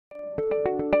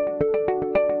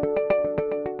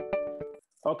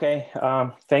Okay,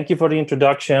 thank you for the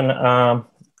introduction. I'm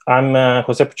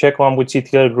Jose Pacheco. I'm with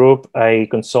CTL Group, a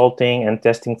consulting and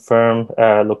testing firm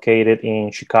located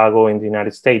in Chicago in the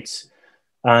United States.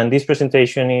 And this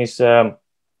presentation is a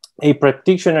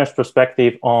practitioner's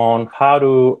perspective on how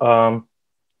to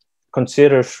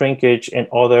consider shrinkage and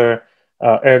other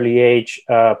early age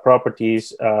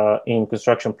properties in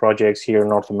construction projects here in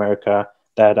North America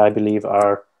that I believe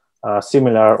are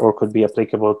similar or could be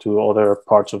applicable to other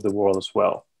parts of the world as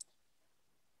well.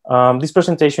 This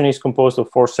presentation is composed of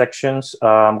 4 sections.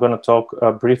 I'm going to talk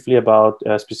briefly about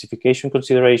specification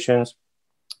considerations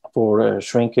for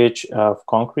shrinkage of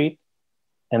concrete.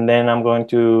 And then I'm going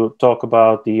to talk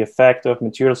about the effect of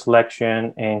material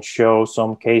selection and show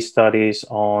some case studies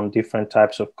on different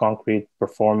types of concrete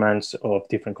performance of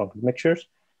different concrete mixtures.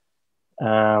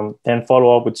 Then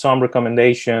follow up with some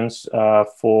recommendations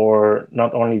for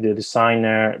not only the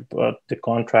designer, but the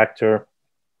contractor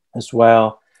as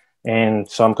well, and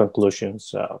some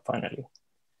conclusions finally.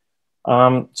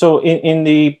 So in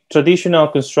the traditional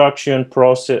construction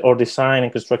process or design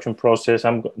and construction process,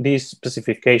 this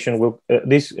presentation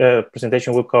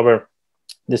will cover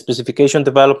the specification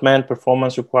development,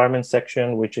 performance requirements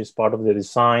section, which is part of the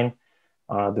design,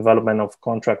 development of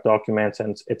contract documents,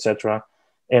 and etc.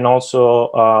 And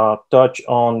also touch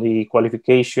on the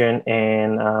qualification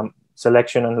and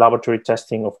selection and laboratory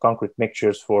testing of concrete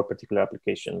mixtures for particular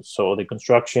applications. So the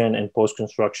construction and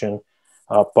post-construction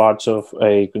parts of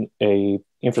a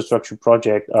infrastructure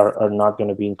project are not going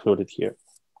to be included here.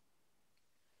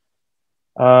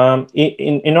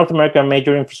 In North America,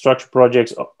 major infrastructure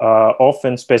projects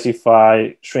often specify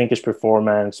shrinkage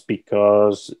performance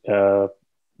because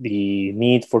the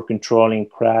need for controlling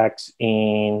cracks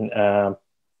in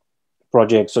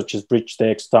projects such as bridge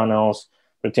decks, tunnels,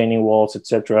 retaining walls,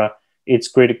 etc. It's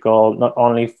critical not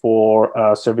only for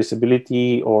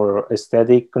serviceability or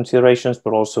aesthetic considerations,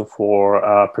 but also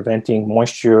for preventing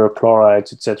moisture,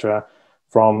 chlorides, etc.,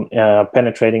 from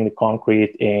penetrating the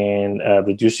concrete and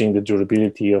reducing the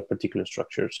durability of particular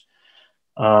structures.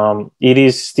 It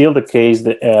is still the case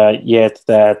that yet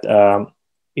that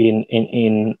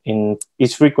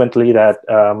it's frequently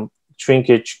that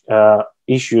shrinkage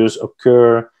issues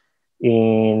occur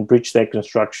in bridge deck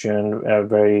construction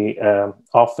very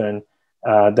often.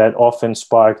 That often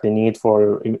spark the need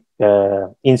for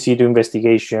in situ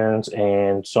investigations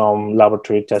and some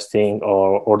laboratory testing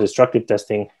or destructive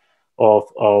testing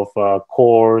of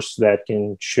cores that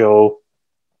can show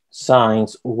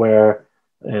signs where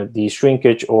the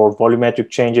shrinkage or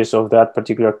volumetric changes of that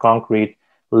particular concrete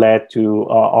led to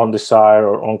undesired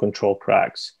or uncontrolled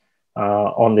cracks.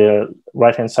 On the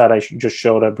right-hand side, I just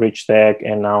showed a bridge deck,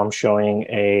 and now I'm showing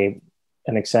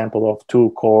an example of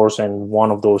 2 cores, and one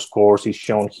of those cores is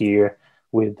shown here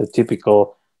with the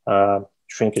typical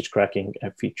shrinkage cracking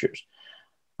features.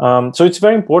 So it's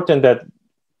very important that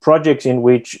projects in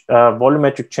which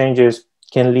volumetric changes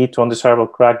can lead to undesirable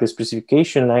crack, the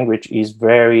specification language is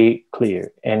very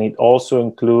clear, and it also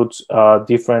includes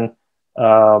different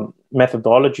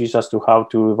methodologies as to how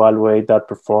to evaluate that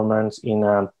performance in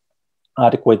an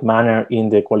adequate manner in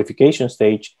the qualification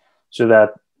stage, so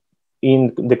that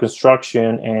in the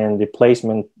construction and the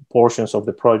placement portions of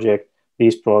the project,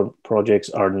 these projects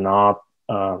are not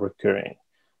recurring.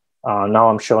 Now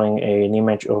I'm showing an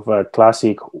image of a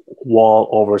classic wall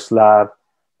over slab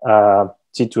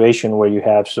situation where you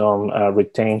have some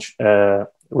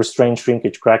restrained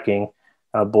shrinkage cracking,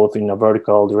 both in a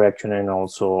vertical direction and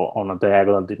also on a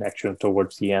diagonal direction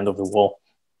towards the end of the wall.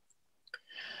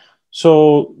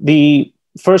 So the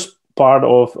first part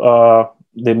of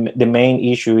the main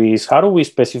issue is, how do we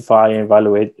specify and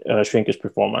evaluate shrinkage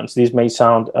performance? This may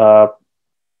sound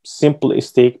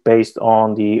simplistic based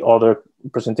on the other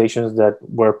presentations that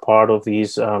were part of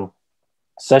this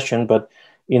session, but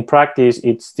in practice,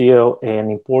 it's still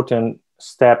an important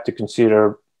step to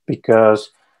consider,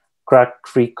 because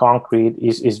crack-free concrete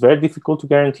is very difficult to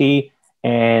guarantee,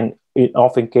 and in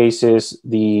often cases,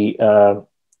 the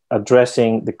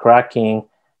addressing the cracking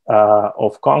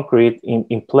of concrete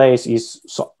in place is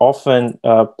often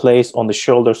placed on the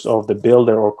shoulders of the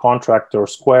builder or contractor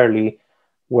squarely,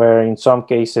 where in some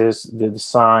cases the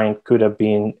design could have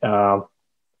been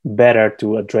better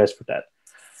to address for that.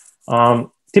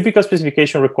 Typical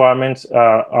specification requirements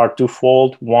are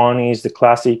twofold. One is the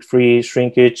classic free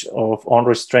shrinkage of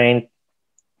unrestrained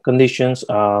conditions.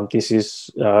 This is,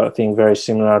 I think, very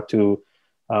similar to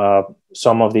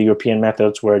some of the European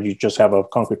methods, where you just have a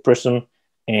concrete prism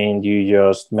and you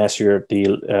just measure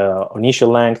the initial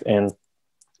length and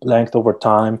length over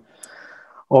time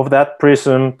of that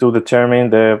prism to determine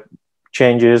the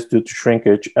changes due to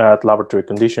shrinkage at laboratory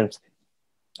conditions.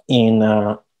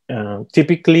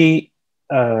 Typically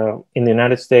in the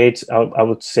United States, I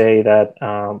would say that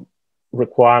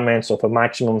requirements of a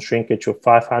maximum shrinkage of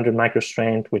 500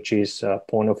 microstrain, which is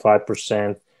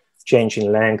 0.05% change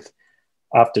in length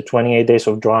after 28 days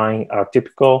of drying, are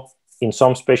typical. In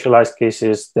some specialized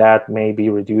cases, that may be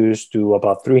reduced to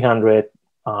about 300,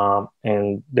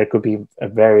 and there could be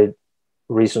varied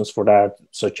reasons for that,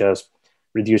 such as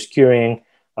reduced curing.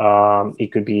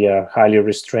 It could be a highly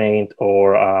restrained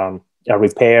or a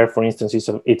repair, for instance.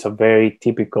 It's a very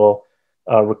typical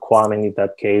requirement in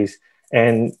that case.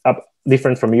 And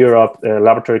different from Europe,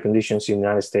 laboratory conditions in the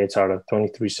United States are at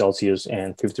 23 Celsius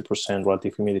and 50%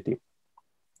 relative humidity.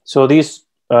 So this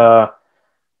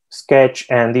sketch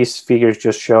and these figures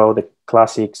just show the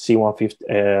classic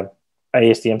C150,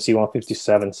 ASTM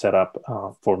C157 setup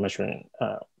for measuring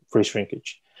free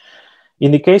shrinkage.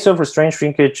 In the case of restrained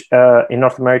shrinkage in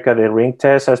North America, the ring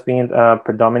test has been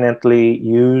predominantly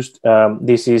used.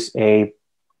 This is a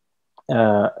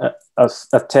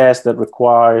test that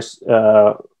requires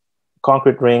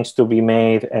concrete rings to be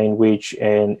made in which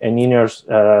an inner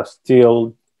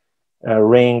steel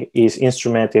ring is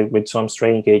instrumented with some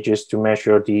strain gauges to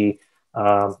measure the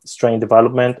strain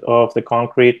development of the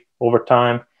concrete over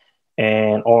time.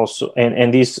 And also,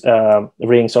 and these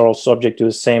rings are all subject to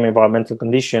the same environmental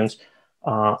conditions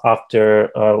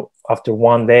after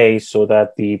 1 day, so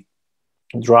that the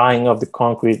drying of the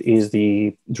concrete is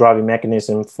the driving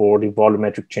mechanism for the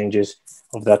volumetric changes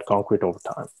of that concrete over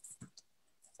time.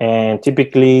 And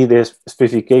typically, the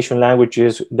specification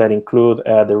languages that include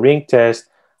the ring test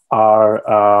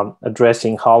are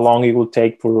addressing how long it will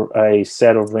take for a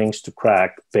set of rings to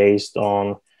crack based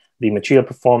on the material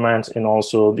performance, and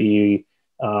also the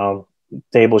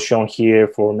table shown here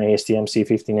for ASTM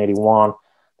C1581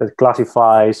 that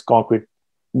classifies concrete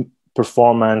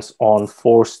performance on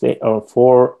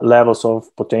four levels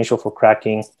of potential for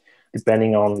cracking,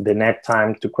 depending on the net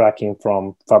time to cracking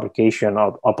from fabrication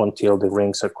up until the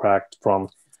rings are cracked from,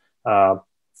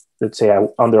 let's say,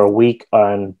 under a week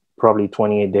and probably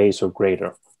 28 days or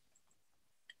greater.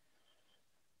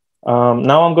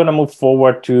 Now I'm going to move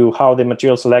forward to how the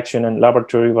material selection and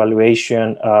laboratory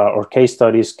evaluation or case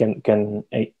studies can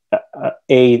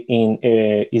aid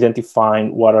in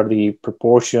identifying what are the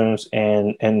proportions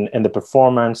and the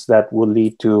performance that will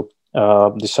lead to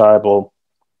desirable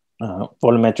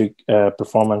volumetric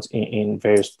performance in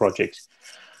various projects.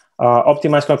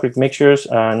 Optimized concrete mixtures.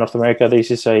 North America, this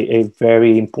is a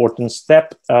very important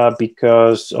step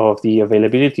because of the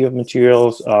availability of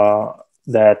materials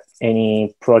that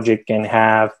any project can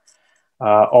have.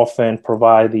 Often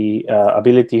provide the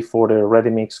ability for the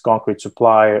ready-mix concrete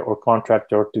supplier or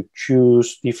contractor to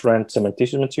choose different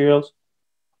cementitious materials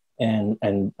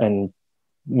and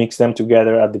mix them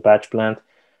together at the batch plant.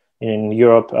 In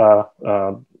Europe,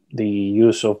 the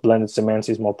use of blended cements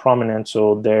is more prominent,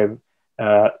 so there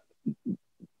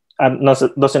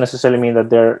doesn't necessarily mean that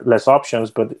there are less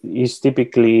options, but it's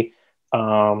typically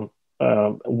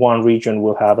one region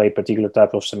will have a particular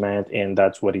type of cement, and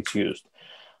that's what it's used.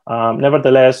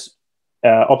 Nevertheless,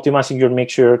 optimizing your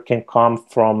mixture can come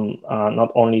from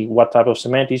not only what type of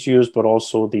cement is used, but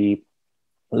also the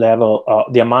level,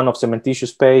 the amount of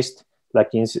cementitious paste.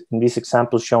 Like in this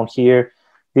example shown here,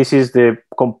 this is the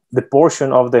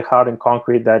portion of the hardened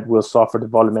concrete that will suffer the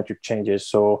volumetric changes.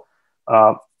 So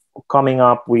coming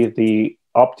up with the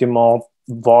optimal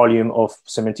volume of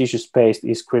cementitious paste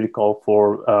is critical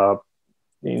for,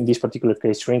 in this particular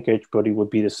case, shrinkage, but it would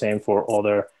be the same for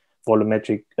other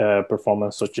volumetric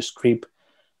performance such as creep.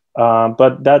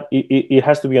 But that it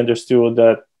has to be understood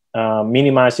that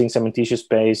minimizing cementitious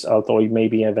paste, although it may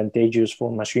be advantageous for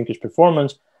my shrinkage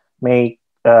performance, may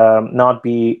not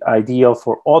be ideal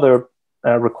for other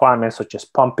requirements such as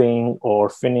pumping or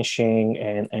finishing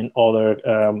and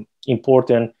other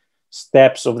important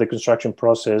steps of the construction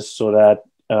process, so that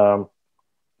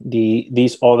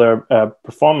these other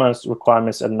performance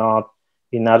requirements are not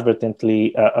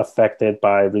inadvertently affected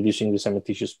by reducing the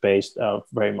cementitious paste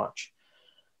very much.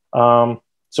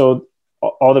 So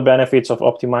all the benefits of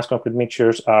optimized concrete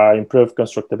mixtures are improved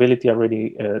constructability. I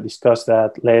already discussed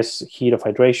that. Less heat of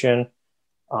hydration,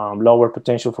 lower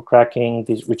potential for cracking,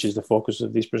 which is the focus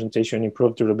of this presentation,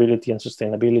 improved durability and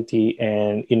sustainability,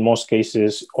 and in most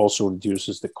cases also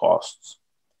reduces the costs.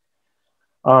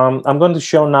 I'm going to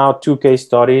show now two case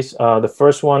studies. The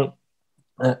first one,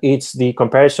 it's the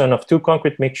comparison of two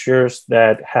concrete mixtures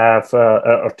that have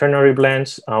alternary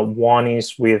blends. One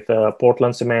is with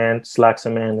Portland cement, slag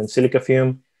cement, and silica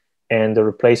fume, and the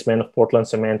replacement of Portland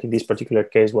cement in this particular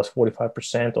case was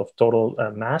 45% of total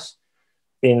mass.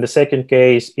 In the second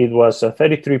case, it was a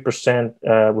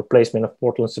 33% replacement of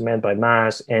Portland cement by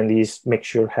mass, and this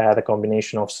mixture had a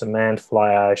combination of cement,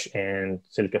 fly ash, and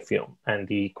silica film, and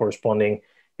the corresponding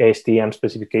ASTM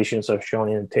specifications are shown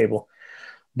in the table.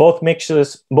 Both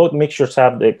mixtures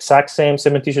have the exact same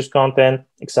cementitious content,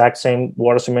 exact same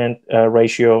water cement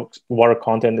ratio, water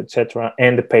content, etc.,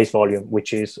 and the paste volume,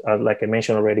 which is, like I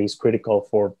mentioned already, is critical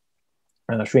for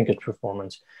shrinkage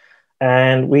performance.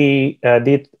 And we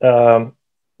did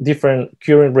different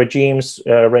curing regimes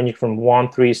ranging from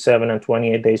 1, 3, 7, and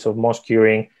 28 days of moist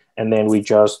curing, and then we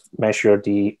just measured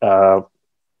the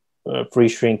free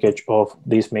shrinkage of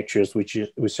these mixtures, which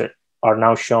are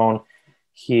now shown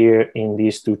here in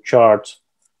these two charts.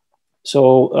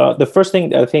 So the first thing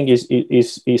that I think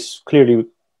is clearly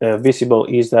visible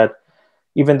is that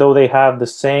even though they have the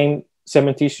same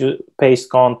cementitious paste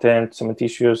content,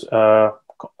 cementitious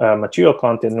material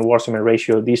content and water cement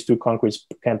ratio, these two concretes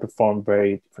can perform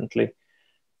very differently.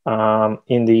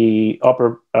 In the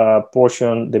upper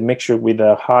portion, the mixture with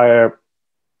a higher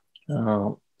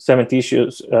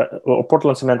cementitious or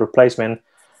Portland cement replacement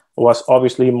was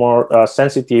obviously more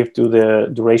sensitive to the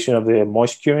duration of the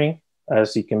moist curing,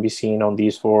 as it can be seen on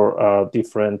these four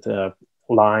different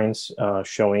lines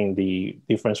showing the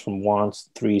difference from 1,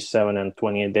 3, 7, and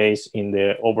 28 days in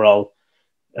the overall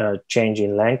change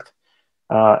in length.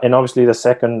 And obviously the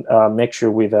second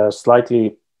mixture with a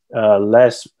slightly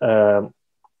less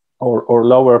or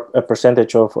lower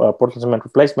percentage of Portland cement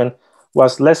replacement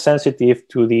was less sensitive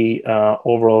to the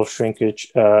overall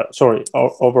shrinkage,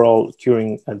 overall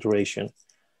curing duration.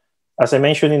 As I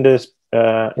mentioned in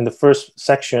the first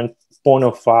section,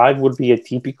 0.05 would be a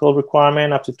typical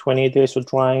requirement after 28 days of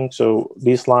drying. So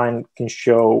this line can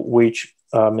show which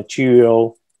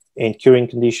material and curing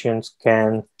conditions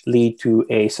can lead to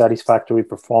a satisfactory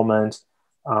performance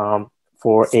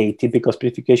for a typical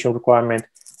specification requirement.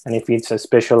 And if it's a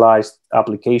specialized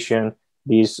application,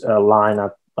 this line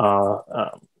at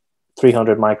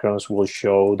 300 microns will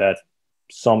show that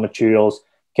some materials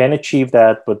can achieve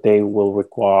that, but they will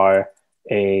require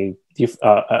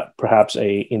perhaps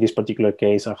in this particular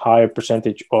case, a higher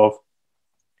percentage of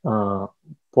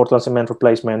Portland cement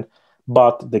replacement,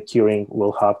 but the curing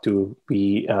will have to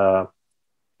be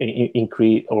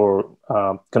increased or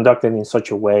conducted in such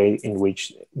a way in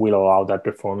which will allow that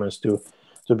performance to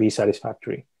be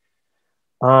satisfactory.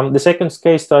 The second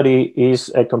case study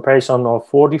is a comparison of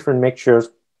 4 different mixtures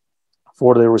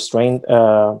for the restrained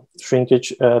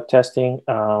shrinkage testing.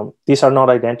 These are not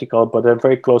identical, but they're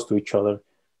very close to each other.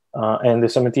 And the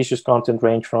cementitious content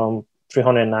range from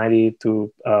 390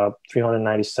 to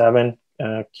 397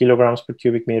 kilograms per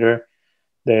cubic meter.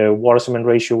 The water cement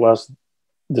ratio was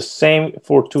the same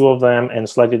for 2 of them and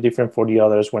slightly different for the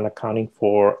others when accounting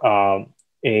for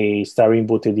a styrene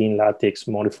butadiene latex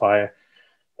modifier.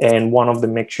 And one of the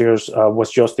mixtures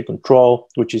was just the control,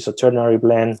 which is a ternary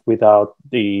blend without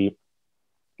the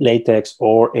latex,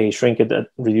 or a shrinkage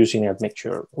reducing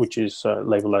admixture, which is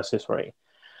labeled as SRA.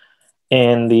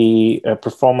 And the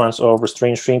performance of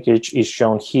restrained shrinkage is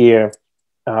shown here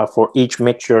for each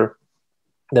mixture,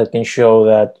 that can show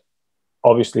that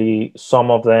obviously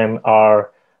some of them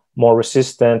are more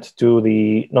resistant to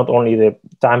the not only the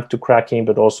time to cracking,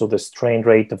 but also the strain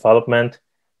rate development.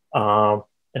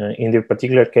 In the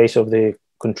particular case of the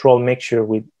control mixture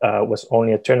with was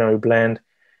only a ternary blend,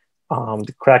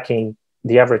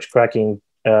 the average cracking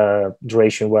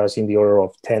duration was in the order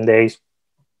of 10 days.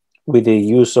 With the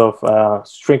use of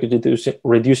shrinkage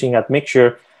reducing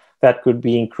admixture, that could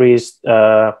be increased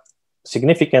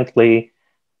significantly,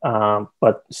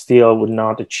 but still would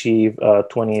not achieve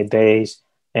 28 days.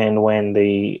 And when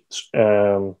the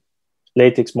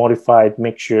latex modified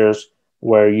mixtures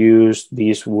were used,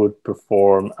 these would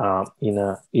perform in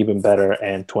a even better,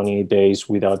 and 28 days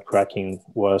without cracking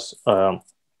was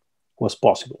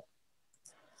possible.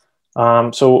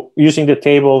 So using the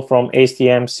table from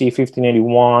ASTM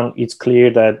C1581, it's clear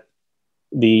that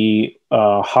the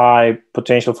high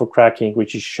potential for cracking,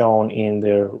 which is shown in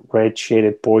the red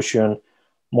shaded portion,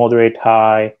 moderate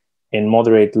high and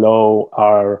moderate low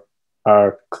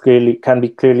can be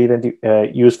clearly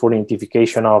used for the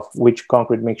identification of which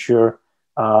concrete mixture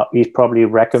is probably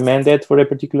recommended for a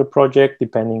particular project,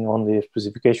 depending on the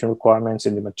specification requirements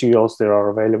and the materials that are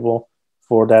available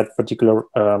for that particular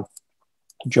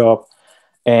job.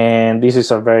 And this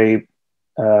is a very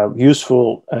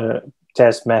useful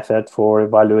test method for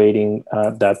evaluating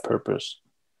that purpose.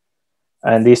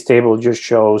 And this table just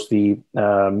shows the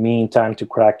mean time to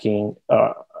cracking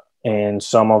and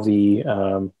some of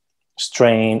the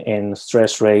strain and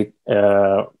stress rate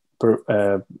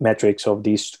metrics of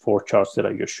these 4 charts that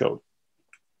I just showed.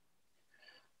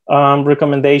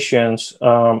 Recommendations.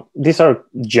 These are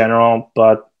general,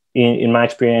 but in my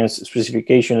experience,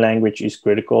 specification language is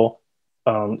critical.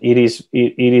 It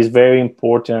is very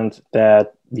important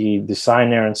that the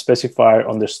designer and specifier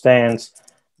understands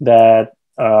that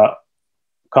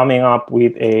coming up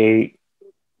with a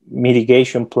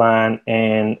mitigation plan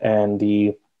and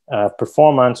the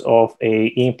performance of a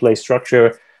in-place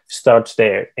structure starts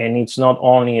there. And it's not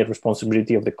only a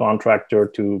responsibility of the contractor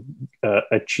to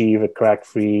achieve a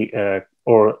crack-free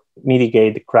or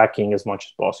mitigate the cracking as much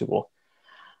as possible.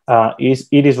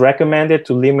 It is recommended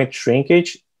to limit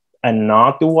shrinkage and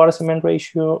not the water cement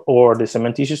ratio or the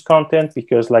cementitious content,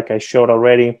 because like I showed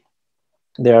already,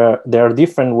 there are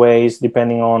different ways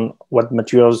depending on what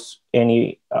materials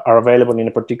are available in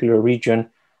a particular region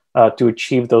to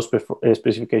achieve those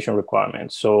specification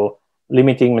requirements. So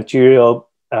limiting material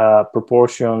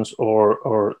proportions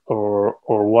or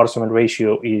water cement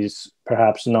ratio is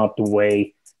perhaps not the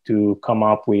way to come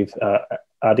up with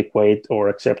adequate or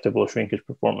acceptable shrinkage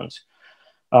performance.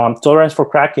 Tolerance for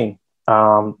cracking.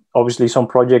 Obviously, some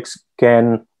projects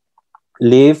can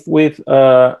live with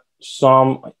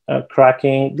some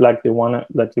cracking, like the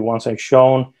ones I've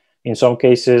shown. In some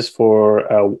cases,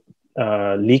 for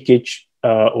leakage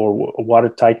or water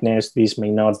tightness, this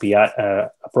may not be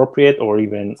appropriate or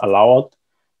even allowed.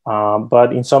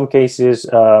 But in some cases,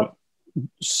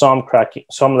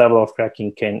 some level of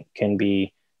cracking can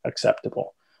be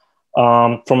acceptable.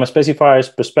 From a specifier's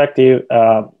perspective,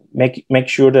 make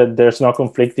sure that there's no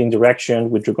conflicting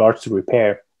direction with regards to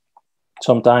repair.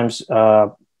 Sometimes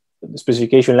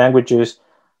specification languages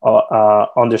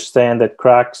understand that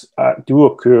cracks do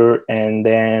occur, and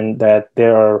then that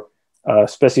there are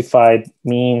specified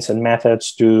means and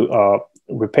methods to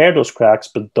repair those cracks,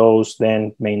 but those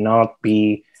then may not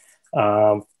be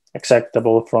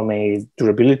acceptable from a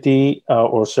durability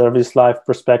or service life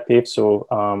perspective.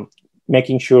 So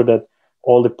making sure that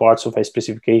all the parts of a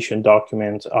specification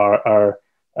document are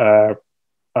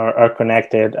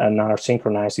connected and are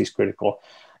synchronized is critical.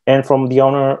 And from the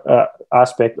owner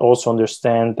aspect, also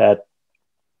understand that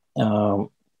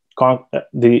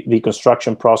the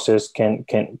construction process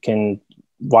can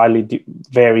widely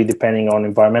vary depending on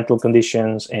environmental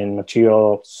conditions and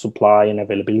material supply and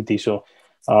availability. So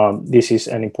this is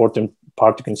an important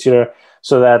part to consider,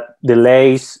 so that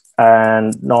delays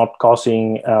and not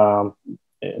causing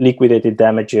liquidated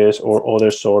damages or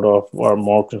other sort of or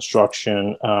more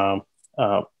construction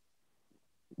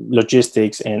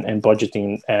logistics and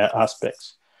budgeting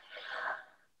aspects.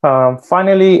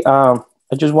 Finally,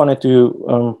 I just wanted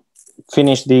to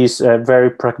finish this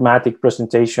very pragmatic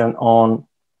presentation on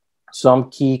some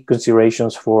key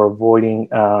considerations for avoiding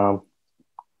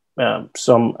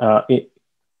some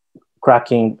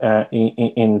cracking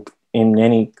in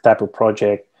any type of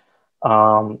project.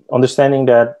 Understanding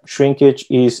that shrinkage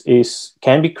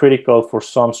can be critical for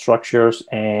some structures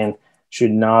and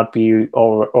should not be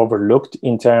overlooked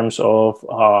in terms of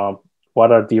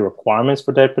what are the requirements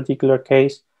for that particular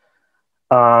case.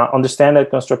 Understand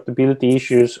that constructability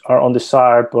issues are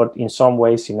undesired, but in some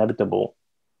ways inevitable.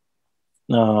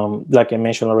 Like I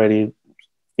mentioned already,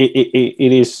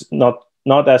 it is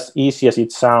not as easy as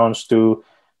it sounds to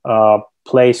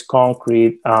place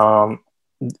concrete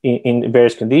in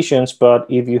various conditions, but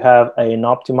if you have an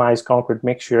optimized concrete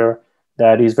mixture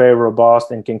that is very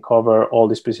robust and can cover all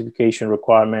the specification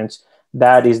requirements,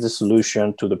 that is the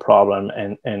solution to the problem.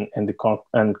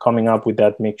 And coming up with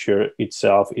that mixture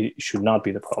itself, it should not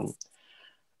be the problem.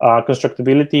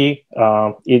 Constructability,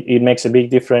 it makes a big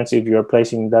difference if you're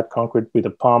placing that concrete with a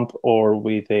pump or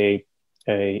with a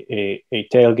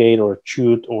tailgate or a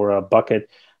chute or a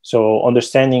bucket. So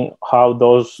understanding how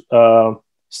those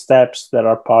steps that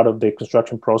are part of the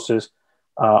construction process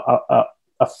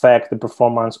affect the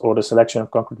performance or the selection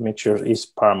of concrete mixtures is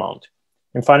paramount.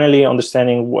 And finally,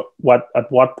 understanding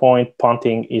at what point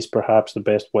punting is perhaps the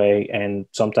best way, and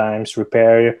sometimes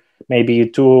repair may be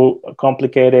too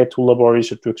complicated, too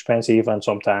laborious, or too expensive, and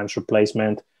sometimes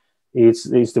replacement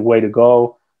is the way to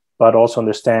go. But also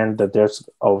understand that there's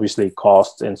obviously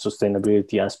cost and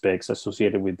sustainability aspects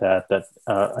associated with that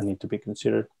need to be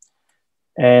considered.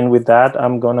 And with that,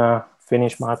 I'm gonna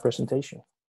finish my presentation.